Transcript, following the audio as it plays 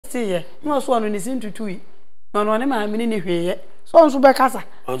here no so no listen to two no ne ma me ni hweye so nso be kasa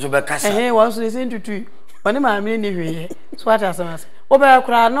won so listen to two one ma me ni hweye so what asamas wo be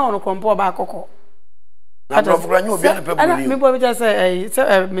kura na on kompo ba akoko na profura nyu obi na pebuli me bo be say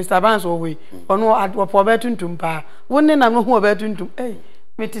Mr. Barnes wo we ono wo be tuntum pa wonni na no ho be tuntum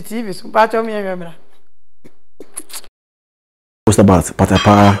me TV so ba cho me yemra post about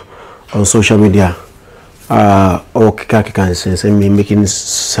Patapaa on social media or can say me making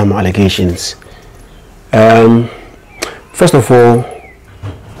some allegations. First of all,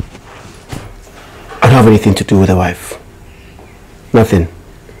 I don't have anything to do with the wife. Nothing.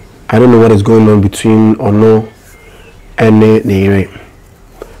 I don't know what is going on between Ono and Nere.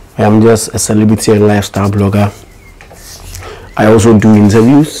 I am just a celebrity and lifestyle blogger. I also do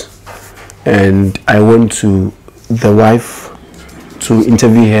interviews, and I went to the wife to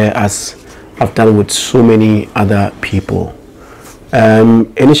interview her as I've done with so many other people.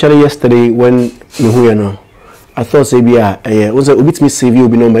 Initially yesterday when I thought maybe was a bit me save you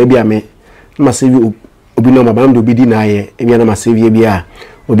no maybe I may save you obi no mabam do be deny maybe na save you bia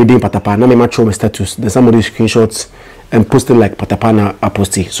obi din Patapaa na me match my status then somebody screenshots and posting like Patapaa na I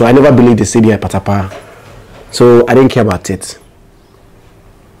posted. So I never believed they said Patapaa, so I didn't care about it.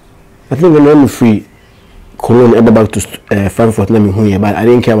 I think when I'm free Cologne and back to Frankfurt na me hu but I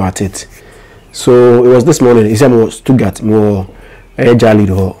didn't care about it. So it was this morning. He said more Stuttgart, more Jali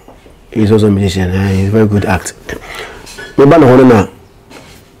do. He's also a musician. He's a very good act. Me ban ho na.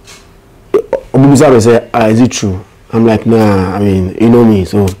 Obuza say, is it true? I'm like, nah. I mean, you know me,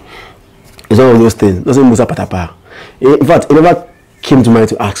 so it's one of those things. Doesn't Musa Patapaa. In fact, it never came to mind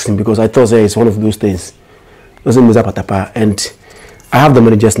to ask him because I thought it's one of those things. Doesn't Musa Patapaa, and I have the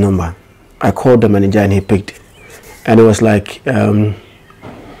manager's number. I called the manager and he picked, and it was like.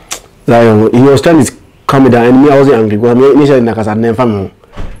 He was trying to calm me down, and me, I wasn't angry because initially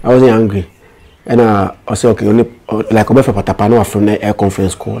I wasn't angry, and I said, okay, only like over for Patapaa, no from the air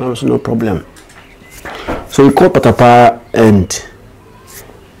conference call. And I was no problem. So he called Patapaa, and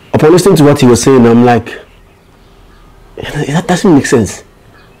upon listening to what he was saying, I'm like, that doesn't make sense.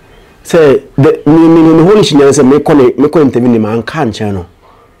 Say the whole issue say me interview him and can't channel.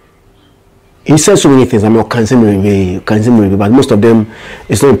 He said so many things. I mean, cancel me, but most of them,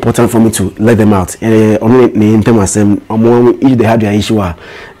 it's not important for me to let them out. Only in terms of if they have their issue,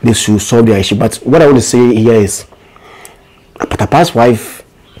 they should solve their issue. But what I want to say here is, Patapaa's wife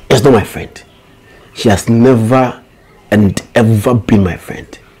is not my friend. She has never and ever been my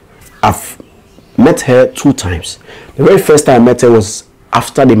friend. I've met her 2 times. The very first time I met her was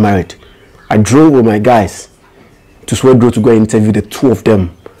after they married. I drove with my guys to Sweden to go and interview the 2 of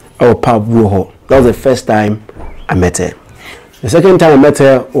them. That was the first time I met her. The second time I met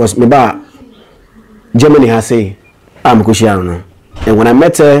her was maybe Germany. I say I'm Kushiano, and when I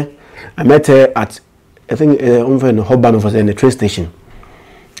met her at I think over in Hobban was in the train station.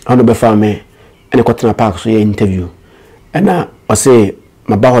 I don't know me and I got in a park so interview, and I say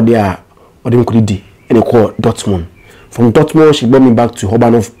my bar there or didn't could and I called Dortmund. From Dortmund she brought me back to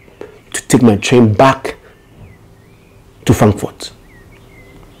Hobban to take my train back to Frankfurt.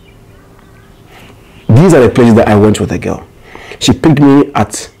 These are the places that I went with the girl. She picked me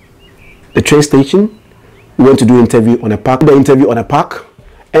at the train station. We went to do interview on a park.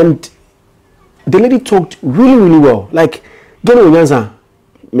 And the lady talked really, really well. Like, girl no nyansa,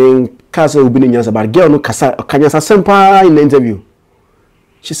 me kasa ubi nyansa, but girl no kanyasa sempa in the interview.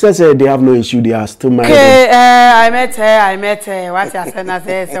 She says they have no issue. They are still married. Okay, I met her. What you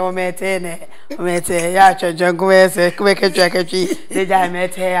say? I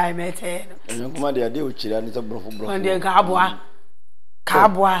met her. Yeah, I met her. Kuma dia de ochira ni brofo. On the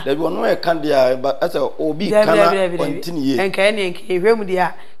kabwa. There be no can dia but as obi kana continue. En kan en hwemu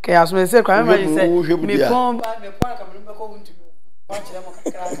dia ka yaso say kwa me say me pon ka me ko wuntu. Wa kire mo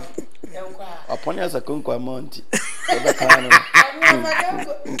kakra no. Upon as a conquer monty.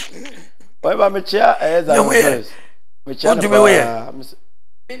 Why by me chair as I was. Me chair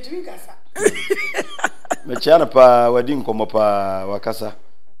me chair pa wedding come up wakasa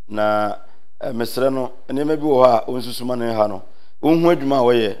na mesre no ne ma bi wo ha onsusuma ne ha no onhu adwuma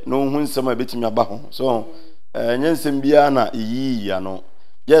wo ye no onhu nsem a betimi aba ho so nyensem bia na yi ya no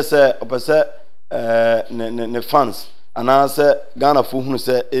yes opese ne fans ana se Ghana fo hunu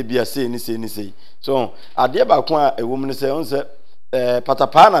se ebia se ni se so ade ba ko a ewom ne se on se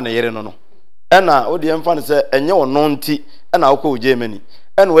Patapaa na ne yere no ena odi emfa ne se enye wo no nti ena akọ Germany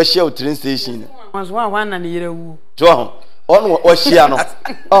ena wa share train station one na ne yere wu so on wa share no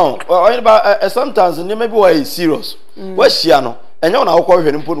sometimes ne maybe why serious wa share no enye na akọ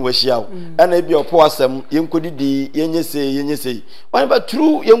hwe nimpo no wahia wo na ebi opo asem yenkodidi yenyese wani ba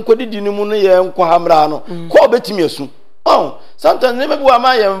true yenkodidi ni mu no ye nkọ hamra no ko betimi asu sometimes ne mebi wa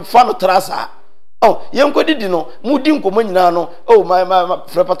ma ye mfa no trasa yenkodidi no mudi nkomo nyina no my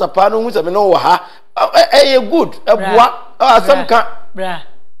fra Patapaa no hu se me no wo ha good eboa asem ka bra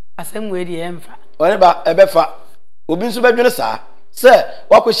asem we di emfa wani ba ebefa obi nso bedwene saa se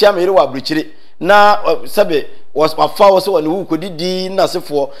wakohia me yire wa abruchire na sebe wafa wo se wani wu kodidi na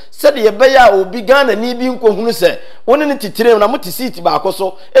sefo se de ye beya obi Ghana ni bi nkohunu se woni ne titire na moti seat ba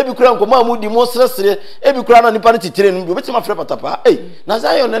akoso ebi kura nkoma amudi mo sresere ebi kura na nipa ne titire no bi obeti ma fra Patapaa na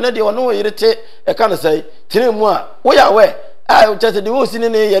Zion na de wono yire te e ka na sai tire mu a wo ya we o chete de wo sini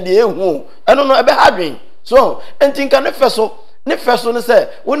ne ye de ehu eno no ebe hadwen so entinka ne feso ne se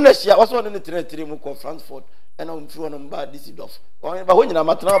woni na hia waso ne tire mu ko Frankfurt ena umfru no mba Düsseldorf ba ho nyina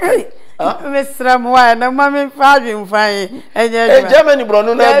matna pa mesra mo wa na mama fa adwen fan Germany bro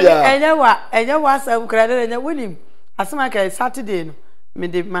no na bia enye wa sa ukra de enye wonim asema ka Saturday no me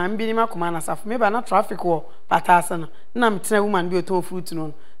de man bi ni makoma na safo me ba na traffic wo patasa no na mtena woman bi oton fruit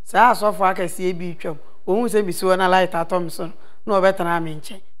no sa asofo aka sie bi twam ohun se bi so na light atom so na obetana me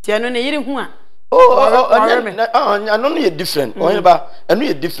nche tie no ne yiri hu a no ye different ba eno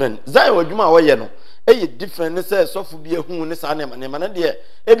ye different Zion wadwuma wo ye no different ne say sofu bi ehun ne sa ne ma de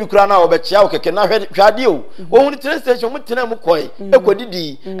e bi kura na wo be chia wo keke na hwade o wo hu train station mu tena mu koi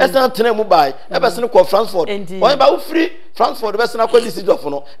ekodidi esan tena mu bai e be se ko Frankfurt wo ba wo free Frankfurt be se na ko Düsseldorf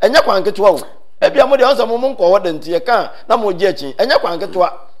no enye kwa nketo wo e bi amode onsa mo nko wo de ntie ka na mo je echi enye kwa nketo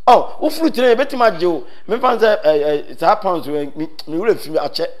wo free train betima je o me fan say sa pounds me wure fi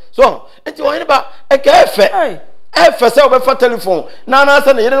ache so enti wo ba e ka efe se obefa telephone na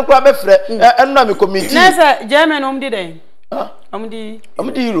se ne yire nkura be frɛ enna me committee na se German omdi den omdi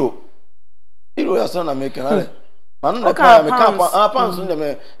euro ya sana me kanale manu na ka me ka pounds ne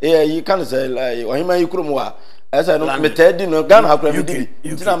me yi kan se ohima yi kuro mu wa esa no me tedi no Ghana akura me dibi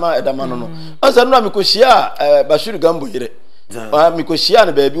ntina ma edama no ansa no me ko hia Bashiru Gambo yire mi ko hia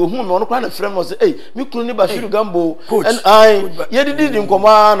ne baabi ohun me ono kwa na frɛ mo se mi kunu ni Bashiru Gambo ye didi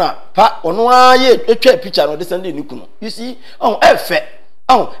nkoma na pa ono aye etwa picture no de send ni kunu you see efe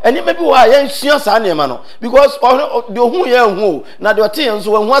eni maybe wa ye nsua sa ne ma no because de ohun ye hu na de ote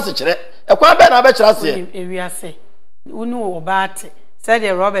nso hu ase kire ekwa be na be kire ase ewiase unu obaate said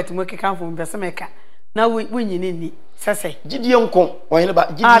Robert Mokeka from Besemeka na wunyini ni sese gidie nkon ohene ba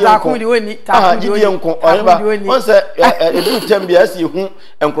gidie nkon ohene ba onse edu tembia asi hu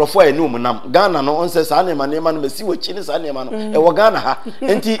enkrofo enu munam Ghana no onse sa ne ma no mesi wachi ne sa ne ma no e wo Ghana ha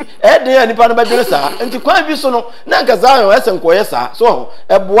enti eden ya nipa no badwene sa enti kwan bi so no na nka Zion ese nkoye sa so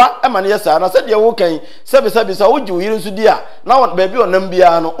eboa e ma ne yesa na se de wo kan sebe sa wogi wo yire nso di a na ba bi onam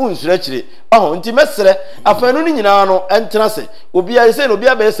bia no unsura kire enti mesre afanu ni nyina no entena se obi a se no obi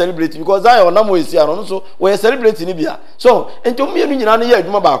a be celebrate because Zion onam wo esi ano so wo celebrate ni bia so enti omienu nyina no ye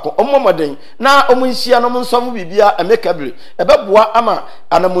adwuma baako omomoden na omunhia no nsofo bibia amekable ebeboa ama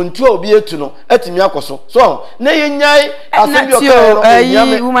anamontu a obi etu no atimi akoso so na yenyai asebi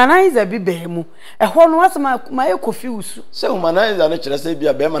okano humanizer bi behemu eho no asema ma confuse se humanizer no kire se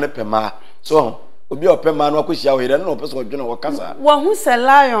bia be ma ne pema so obi opema no akohia wo yire no opeso odwene wo kasa wo hu se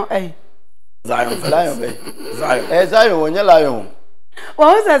lion Zion wonye lion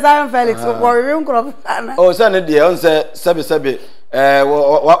wo hu se Zionfelix wo rewe nkro ana se ne de on se sebe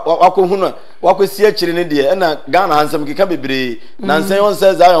wakohunu wakosi akiri ne de na Ghana hansam kika bebre na nsen on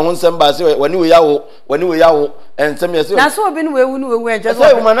se Zion ho nsem ba se wani wo yawo ensem yesi na so obi no wewu eje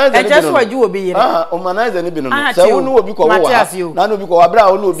so waju obi yire humanizer ne bi no se wonu obi ko wo na obi ko wabra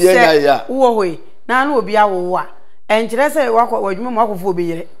wo no obi anya ya wo hoi na obi awo a enkyere se wadwuma mu akofo obi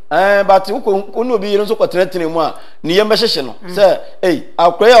yire but uko obi yire nso kwatene mu a ni ye mehehye no se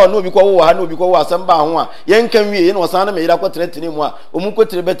akoya ono obi ko wo ha na obi ko wo asamba ho a ye nkan wie ye na osan na me yira kwatene mu a omu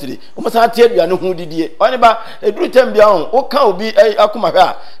kwatire betiri omu san ate aduane ho didie oni ba eduru tambia ho wo ka obi akoma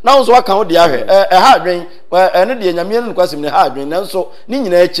hwa na nso waka ho de ahwe ha adwen ene de nyame no kwasim ne ha adwen nanso ni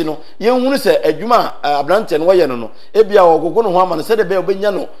nyina echi no ye hunu se adwuma abrante no ye no ebia ogogo no ho ama no se de be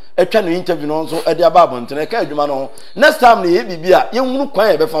obenya no etwa no interview no nso ede aba abontene ka adwuma no next time ne ye bibia ye hunu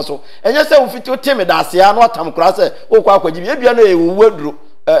kwan ye befa so enye se wo fiti o teme da ase ya no atam kura se wo kwa akwaji ebia no ewu aduro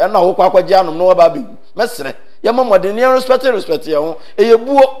na wo kwa akwaji anom no ba be mesre ye momode ne respect ye ho eye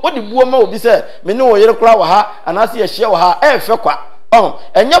buo odi buo ma obi se me ne wo yere kura wa ha anase ye hye wa ha efe kwa oh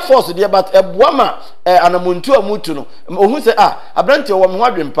enya force de but eboa ma anamuntu amutu no ohun se abrante wo me ho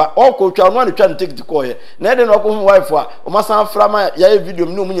adwempa okotwa no ane twa no take call ye na ede no ko wife a o masan afra ma ya video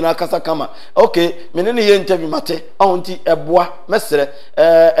me no mu nyina kasa kama okay me ne ye interview mate ahonti eboa mesere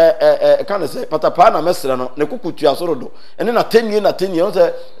kan se patapaa na mesere no ne kukutu asorodo ene na 10 year on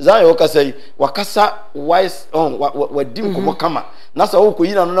se Zion kasa yi wakasa wise wadim ko kama na sa wo ko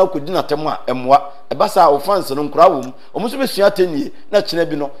yina no na ko di na temo a emoa ebasa o fans no nkura wo mu so be sua 10 year na kire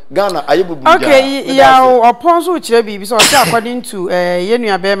bi no Ghana ayebubu ja okay ya upon so kire bi so according to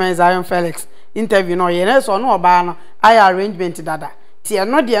yenua bearman Zionfelix interview no ye na so no oba no I arrangement dada tie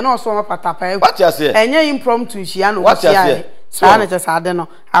no de na so Patapaa what you say enye impromptu hia no hia sa na chesa de no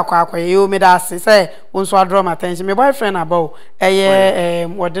akwa ye o me da say wonso draw my attention my boyfriend about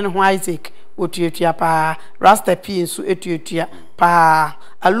wode ne ho Isaac otuatua pa Rasta P nso etuatua pa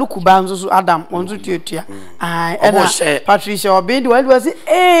aluku ba nso Adam onzo tuatua ena Patricia Obedi was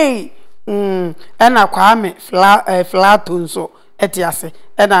ena Kwame Flato nso etiase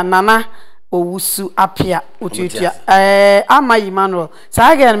ena Nana owusu apia otuatua ama Emmanuel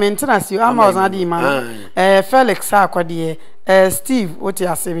saga maintenance ama ozadi Emmanuel Felix akwade Steve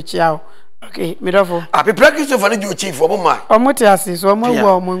otiase bichiao okay midofo api practice for the chief oboma omotiase so omawu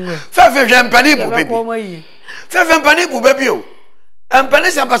omonwe fefe jempani bu baby fefe mpani bu baby o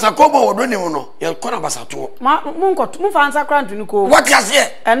mpani se basa kobo wodo ni mu no ye kona basa to munkoto mu fansa krantu ni ko what you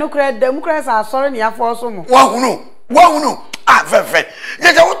say enu kra dem kra sa asore ni afo so mu wa hunu fefe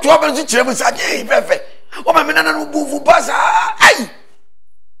ye je wo to ba nsi kire mu sa je fefe o ma me nana no bufu basa ai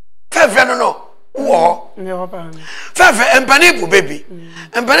fefe no wo ne hopa fefe mpani bu baby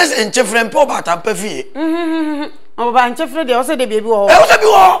mpani se nchefre mpo bata pafie o ba nchefre de o se de baby wo o se bi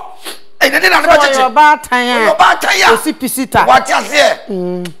wo ei de na ba cheche o ba tan ya o si pisita what you say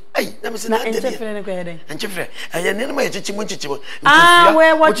ei na me se na nchefre ne ko heden nchefre eye ne ma cheche mu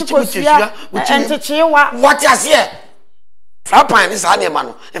we wa chikosia ncheche wa what you say Frapan ni sa na ma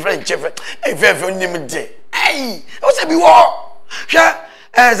no efre nchefre ei fefe onim de ei o se bi wo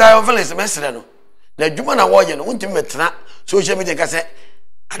hwe Zionfelix mesre no na djuma na wo ye no wontim metena social media ka say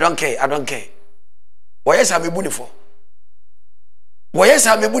I don't care wo yes am ebunifo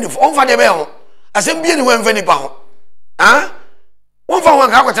onfa de be ho asem bie ni wanfa ni pa ho wonfa ho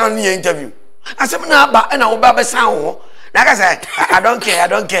ka kwatana ni interview asem na aba na wo ba be san ho na ka say I don't care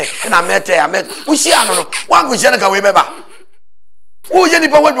na mete wo shia no wan go shia na ka we be ba wo ye ni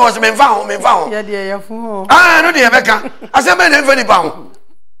pa wo do so me mfa ho ya de ya fu ho no de be ka asem be na mfa ni pa ho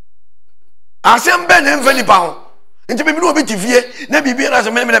asem be na mfa ni pa ho nti me no be tivie na bibia na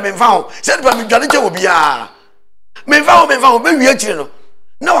so me na me mfa ho se pa me dwane che wo bia me mfa ho be wi akire no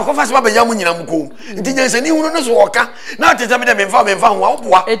na wakofa se ba ya mu nyina mu ko nti nyansa ni hunu no so woka na tete me me mfa ho wo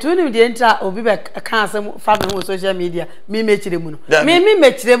boa etu ni de ntra obi be ka asem fa me ho social media me mechire mu no me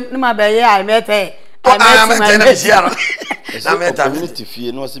mechire no ma be ye I mete na bisia no na meta community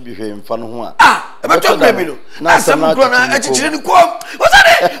fie no se bi hwe mfa no ho e ba to baby no asem kro na achichire ni ko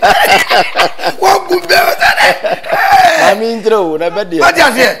wosane wo gumbe wosane ami ndro na be de what you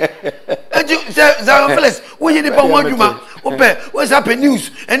say eju Zionfelix wo yi ni pa ho adwuma ope what's happen news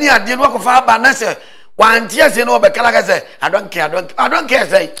any ade no akofa ba na se wan tie se no be kala ka se I don't care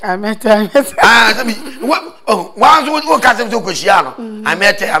say I met so me wan so wo ka se so ko shia no I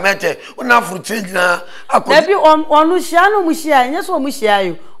met una fruit change na akọ ebi onu shia no mu shia nye so mu shia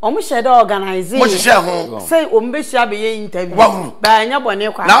yo o mu shia da organize mo shia ho say o mbe shia be ye interview ba nya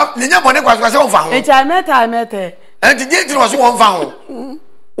bone kwa na nya bone kwa so fa ho I met enti je ti no so won fa ho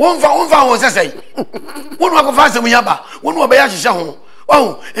won fa ho sesai wonu akofa se mu yaba wonu obeya hihye ho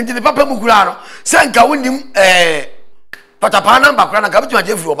enti ne papa mu kura no senka wonim Patapaa number kura na ka bitima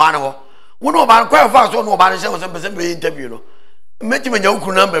je firi oba na ho wonu oba kwa fa so no oba na hye ho se mpese be interview no metima nya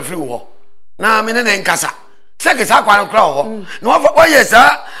ukuru number firi ho na me ne nkasa seke sa kwa kura ho na wa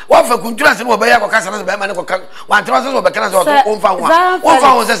yesa wa fa kuntura se no obeya kwa kasa na be ma ne kwa wa ntra se obe kana se won fa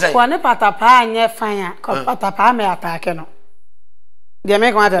ho sesai kwa ne Patapaa nye fanya ko Patapaa me atake no de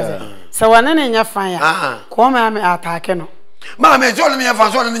me kwa ta se wane ne nya fanya ko me atake no ma me so le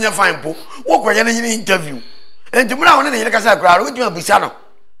fa so le nya fine po wo kwaye na yin interview enti mura won ne yin kasa kra wo tuma bisa no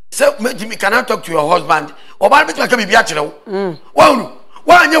say me cannot talk to your husband oba be tuma ka bibia kire wo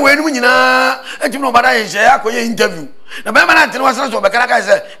wa anya we enu nyina enti no oba da yin share akoye interview na be ma na ntene wasana so be kana ka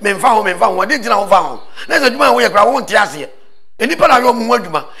say me mfa ho de ntina ho fa ho na se djuma wo ye kra wo ntia ase enipa na yo mu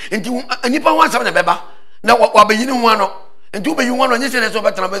adwuma enti enipa ho asam na beba na wa be yin ho ano enti wo be yin ho ano nyese ne so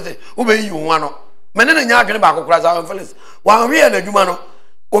be tana be say wo be yin ho ano menene nya adwene ba kokora Zionfelix wa hwe na adwuma no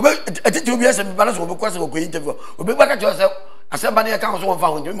obe atiti obi ase bana so obe kwase ko interview obe baka cho se aseba ne ka so won fa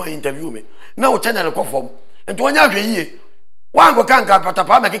ho ma interview me na wo channel ko fom ento nya hwe yie wango kanka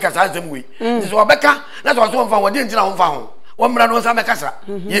patapa mekika sa nsem wi nso obeka na so so mfa wo de ntina wo mfa ho wo mra no sa mekasa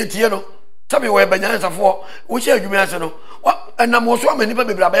ye tie no sabi wo ebanya nsafo wo hye adwuma ase no enam wo so amani pa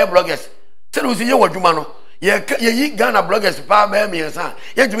bebra ba bloggers se no si ye wadwuma no ye yi Ghana bloggers pa ba miensa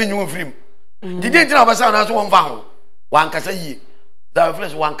ye dwuma nyu film dide ntina obesa na so wo mfa ho wankasa yi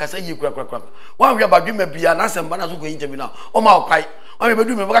Zionfelix wankasa yi kura wan wi abadwuma bia na semba na so ko interview na o ma okwai o me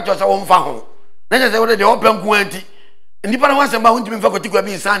bedu me baka cho sa wo mfa ho na je se wo de open ku anti nipa na wasemba huntimi mfa kotikwa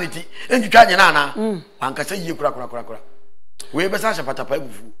bi insanity entwitwa nye na na wankasa yi kura we be sa Patapaa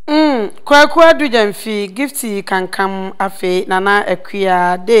ebufu kwa du jamfi gifty kankam afe nana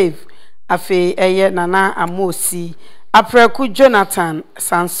akua Dave afe eye nana amosi apreku Jonathan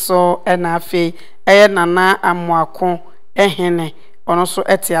sanso na afe eye nana amoako ehene ono so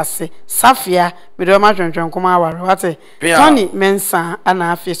etiase Safia medo ma twentwen koma aware wate Tony Mensa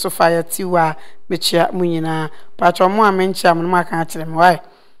ana afe so fire tiwa mechia munyina pacho mo amenchia mo maka akire me why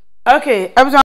okay